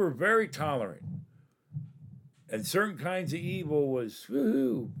 They were very tolerant. And certain kinds of evil was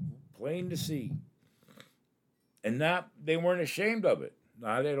plain to see. And they weren't ashamed of it.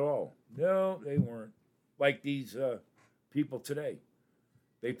 Not at all. No, they weren't. Like these people today.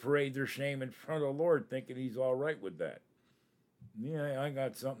 They parade their shame in front of the Lord thinking he's all right with that. Yeah, I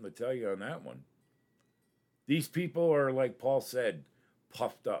got something to tell you on that one. These people are, like Paul said,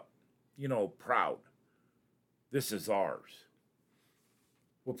 puffed up, proud. This is ours.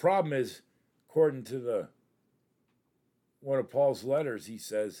 Well, problem is, according to one of Paul's letters, he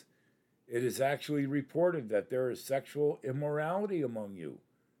says, it is actually reported that there is sexual immorality among you,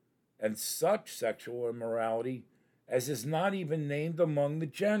 and such sexual immorality as is not even named among the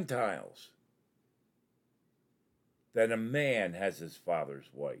Gentiles, that a man has his father's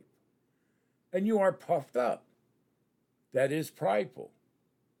wife. And you are puffed up, that is prideful,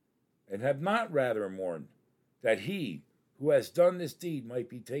 and have not rather mourned that he who has done this deed might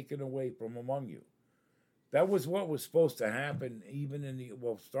be taken away from among you. That was what was supposed to happen even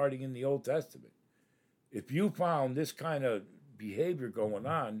starting in the Old Testament. If you found this kind of behavior going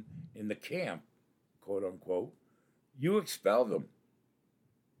on in the camp, quote unquote, you expel them.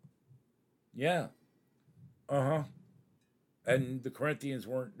 Yeah. And the Corinthians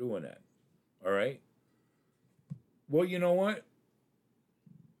weren't doing that. All right? Well, you know what?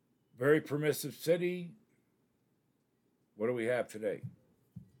 Very permissive city. What do we have today?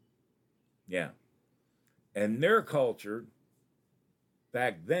 Yeah. And their culture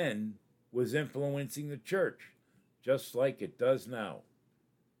back then was influencing the church, just like it does now.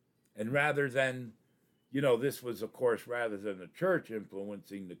 And rather than, this was, of course, rather than the church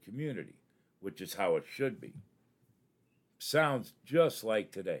influencing the community, which is how it should be. Sounds just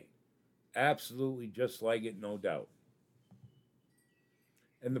like today. Absolutely just like it, no doubt.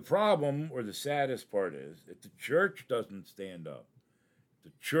 And the problem, or the saddest part is, if the church doesn't stand up,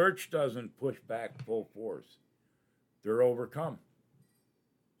 the church doesn't push back full force, they're overcome.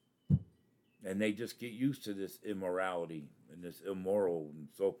 And they just get used to this immorality and this immoral and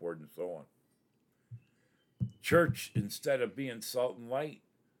so forth and so on. Church, instead of being salt and light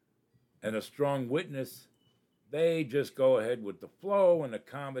and a strong witness, they just go ahead with the flow and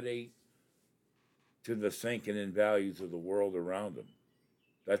accommodate to the thinking and values of the world around them.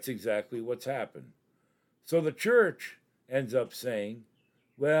 That's exactly what's happened. So the church ends up saying,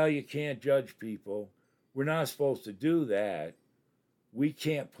 well, you can't judge people. We're not supposed to do that. We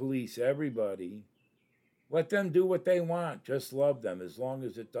can't police everybody. Let them do what they want. Just love them as long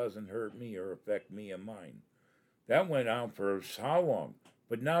as it doesn't hurt me or affect me and mine. That went on for how long?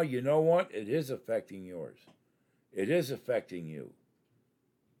 But now you know what? It is affecting yours. It is affecting you.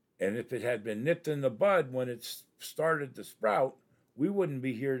 And if it had been nipped in the bud when it started to sprout, we wouldn't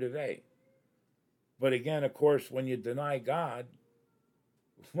be here today. But again, of course, when you deny God,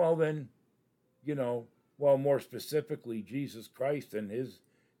 well then, more specifically, Jesus Christ and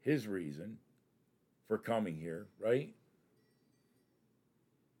his reason for coming here, right?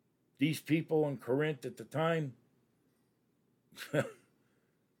 These people in Corinth at the time,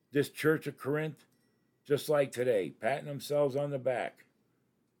 this church of Corinth, just like today, patting themselves on the back.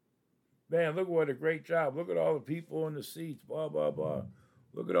 Man, look what a great job. Look at all the people in the seats, blah, blah, blah.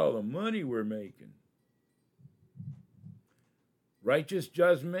 Look at all the money we're making. Righteous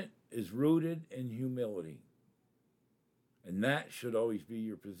judgment is rooted in humility. And that should always be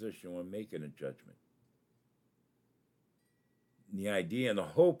your position when making a judgment. And the idea and the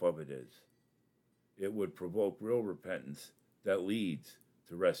hope of it is it would provoke real repentance that leads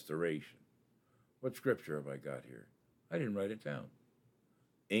to restoration. What scripture have I got here? I didn't write it down.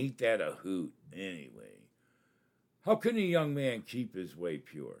 Ain't that a hoot anyway? How can a young man keep his way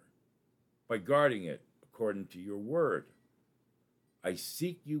pure? By guarding it according to your word. I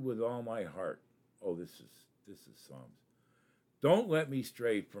seek you with all my heart. Oh, this is Psalms. Don't let me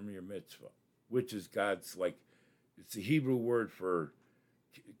stray from your mitzvah, which is God's, it's the Hebrew word for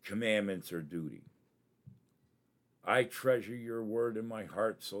commandments or duty. I treasure your word in my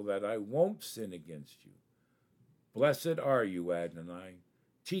heart so that I won't sin against you. Blessed are you, Adonai.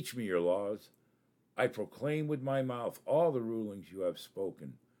 Teach me your laws. I proclaim with my mouth all the rulings you have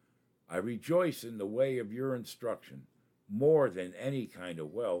spoken. I rejoice in the way of your instruction more than any kind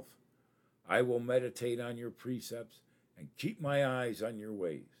of wealth. I will meditate on your precepts and keep my eyes on your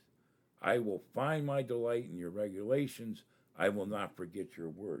ways. I will find my delight in your regulations. I will not forget your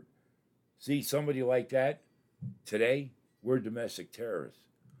word. See, somebody like that, today, we're domestic terrorists.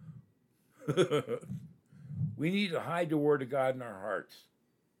 We need to hide the Word of God in our hearts.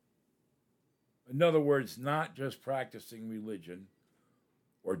 In other words, not just practicing religion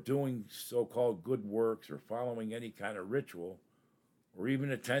or doing so-called good works or following any kind of ritual or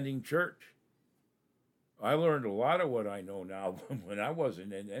even attending church. I learned a lot of what I know now when I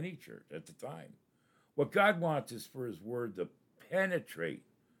wasn't in any church at the time. What God wants is for His Word to penetrate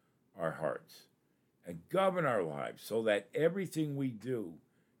our hearts and govern our lives so that everything we do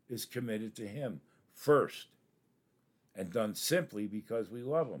is committed to Him first and done simply because we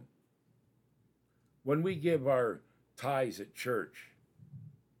love Him. When we give our tithes at church,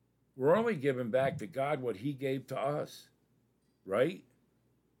 we're only giving back to God what He gave to us, right?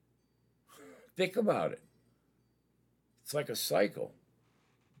 Think about it. It's like a cycle.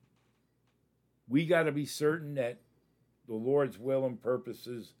 We got to be certain that the Lord's will and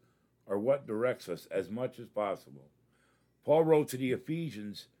purposes are what directs us as much as possible. Paul wrote to the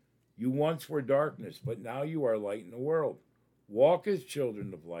Ephesians, "You once were darkness, but now you are light in the world. Walk as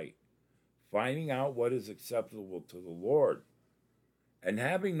children of light, finding out what is acceptable to the Lord, and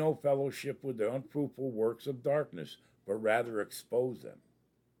having no fellowship with the unfruitful works of darkness, but rather expose them."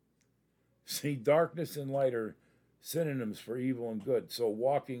 See, darkness and light are synonyms for evil and good. So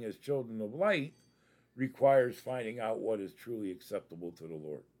walking as children of light requires finding out what is truly acceptable to the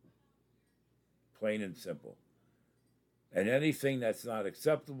Lord. Plain and simple. And anything that's not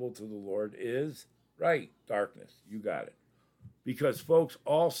acceptable to the Lord is, right, darkness. You got it. Because, folks,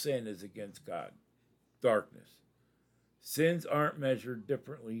 all sin is against God. Darkness. Sins aren't measured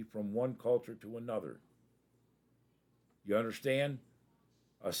differently from one culture to another. You understand?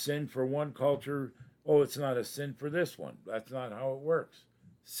 A sin for one culture, oh, it's not a sin for this one. That's not how it works.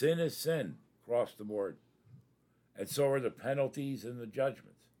 Sin is sin across the board. And so are the penalties and the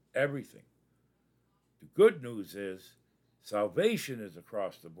judgments. Everything. The good news is salvation is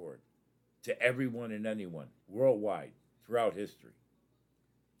across the board to everyone and anyone, worldwide, throughout history.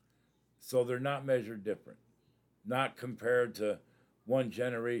 So they're not measured different, not compared to one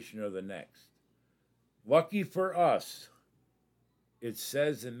generation or the next. Lucky for us, it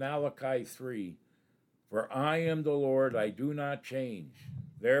says in Malachi 3, "For I am the Lord, I do not change.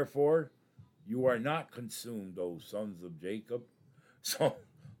 Therefore, you are not consumed, O sons of Jacob." So,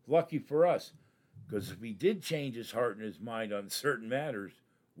 lucky for us, because if He did change His heart and His mind on certain matters,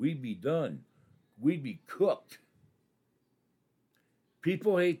 we'd be done. We'd be cooked.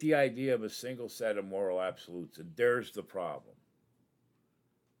 People hate the idea of a single set of moral absolutes, and there's the problem.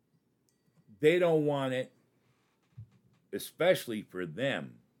 They don't want it, especially for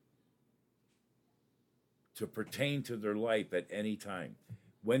them, to pertain to their life at any time,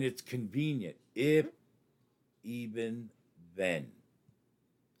 when it's convenient, if even then.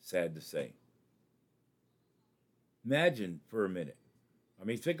 Sad to say. Imagine for a minute. I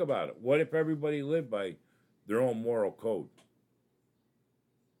mean, think about it. What if everybody lived by their own moral code?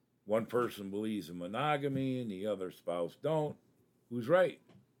 One person believes in monogamy and the other spouse don't. Who's right?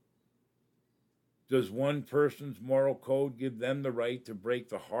 Does one person's moral code give them the right to break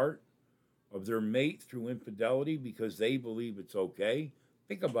the heart of their mate through infidelity because they believe it's okay?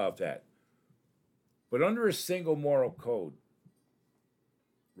 Think about that. But under a single moral code,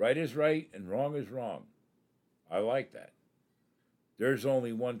 right is right and wrong is wrong. I like that. There's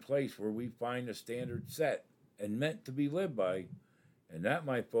only one place where we find a standard set and meant to be lived by, and that,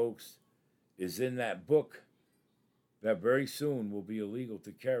 my folks, is in that book that very soon will be illegal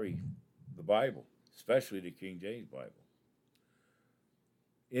to carry, the Bible, especially the King James Bible.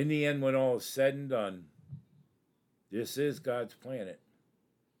 In the end, when all is said and done, this is God's planet.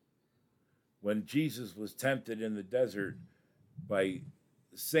 When Jesus was tempted in the desert by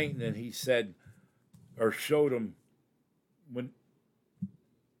Satan, and he said, or showed him, when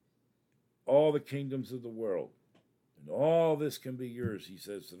all the kingdoms of the world and all this can be yours, he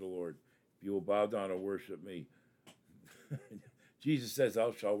says to the Lord, if you will bow down and worship me. Jesus says,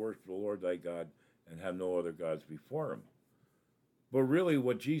 thou shalt worship the Lord thy God and have no other gods before him. But really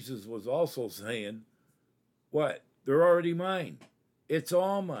what Jesus was also saying, what? They're already mine. It's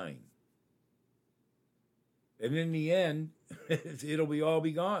all mine. And in the end, it'll all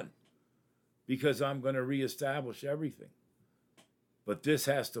be gone because I'm going to reestablish everything. But this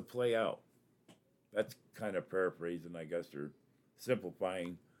has to play out. That's kind of paraphrasing, I guess, or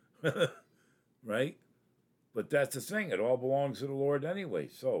simplifying, right? But that's the thing. It all belongs to the Lord anyway.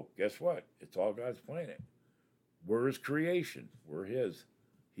 So guess what? It's all God's planet. We're his creation. We're his.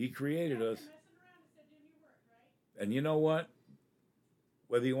 He created us. And you know what?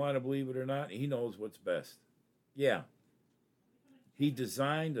 Whether you want to believe it or not, he knows what's best. Yeah. He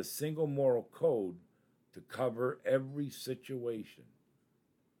designed a single moral code to cover every situation.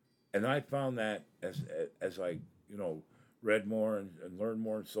 And I found that as I, read more and learned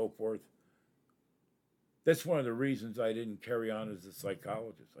more and so forth, that's one of the reasons I didn't carry on as a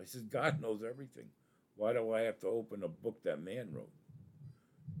psychologist. I said, God knows everything. Why do I have to open a book that man wrote?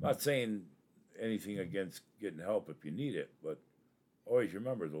 I'm not saying anything against getting help if you need it, but always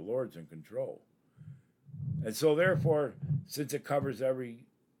remember the Lord's in control. And so, therefore, since it covers every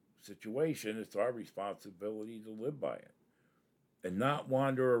situation, it's our responsibility to live by it and not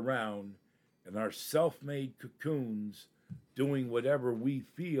wander around in our self made cocoons doing whatever we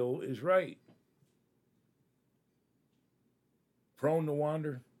feel is right. Prone to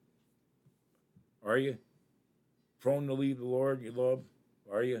wander? Are you? Prone to leave the Lord you love?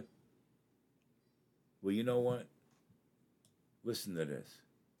 Are you? Well, you know what? Listen to this.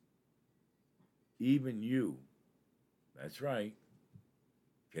 Even you, that's right,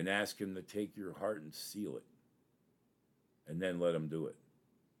 can ask him to take your heart and seal it, and then let him do it.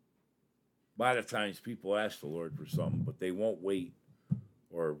 A lot of times people ask the Lord for something, but they won't wait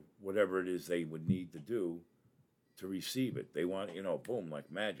or whatever it is they would need to do to receive it. They want, boom,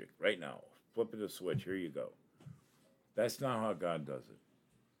 like magic, right now. Flipping a switch, here you go. That's not how God does it.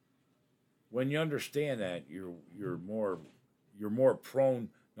 When you understand that, you're more prone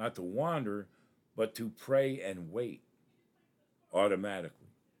not to wander, but to pray and wait automatically.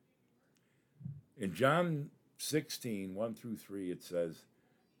 In John 16, 1 through 3, it says,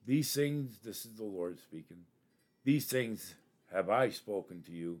 "These things," this is the Lord speaking, "these things have I spoken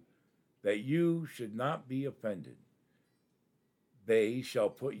to you, that you should not be offended. They shall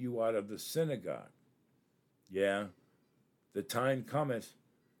put you out of the synagogue. Yeah, the time cometh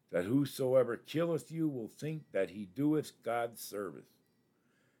that whosoever killeth you will think that he doeth God's service.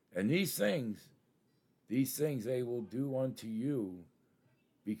 And these things they will do unto you,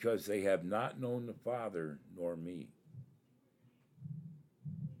 because they have not known the Father nor me."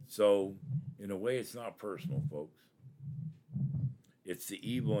 So, in a way, it's not personal, folks. It's the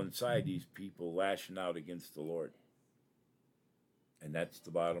evil inside these people lashing out against the Lord. And that's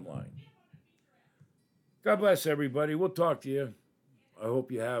the bottom line. God bless everybody. We'll talk to you. I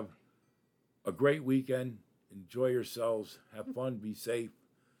hope you have a great weekend. Enjoy yourselves. Have fun. Be safe.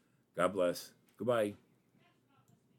 God bless. Goodbye.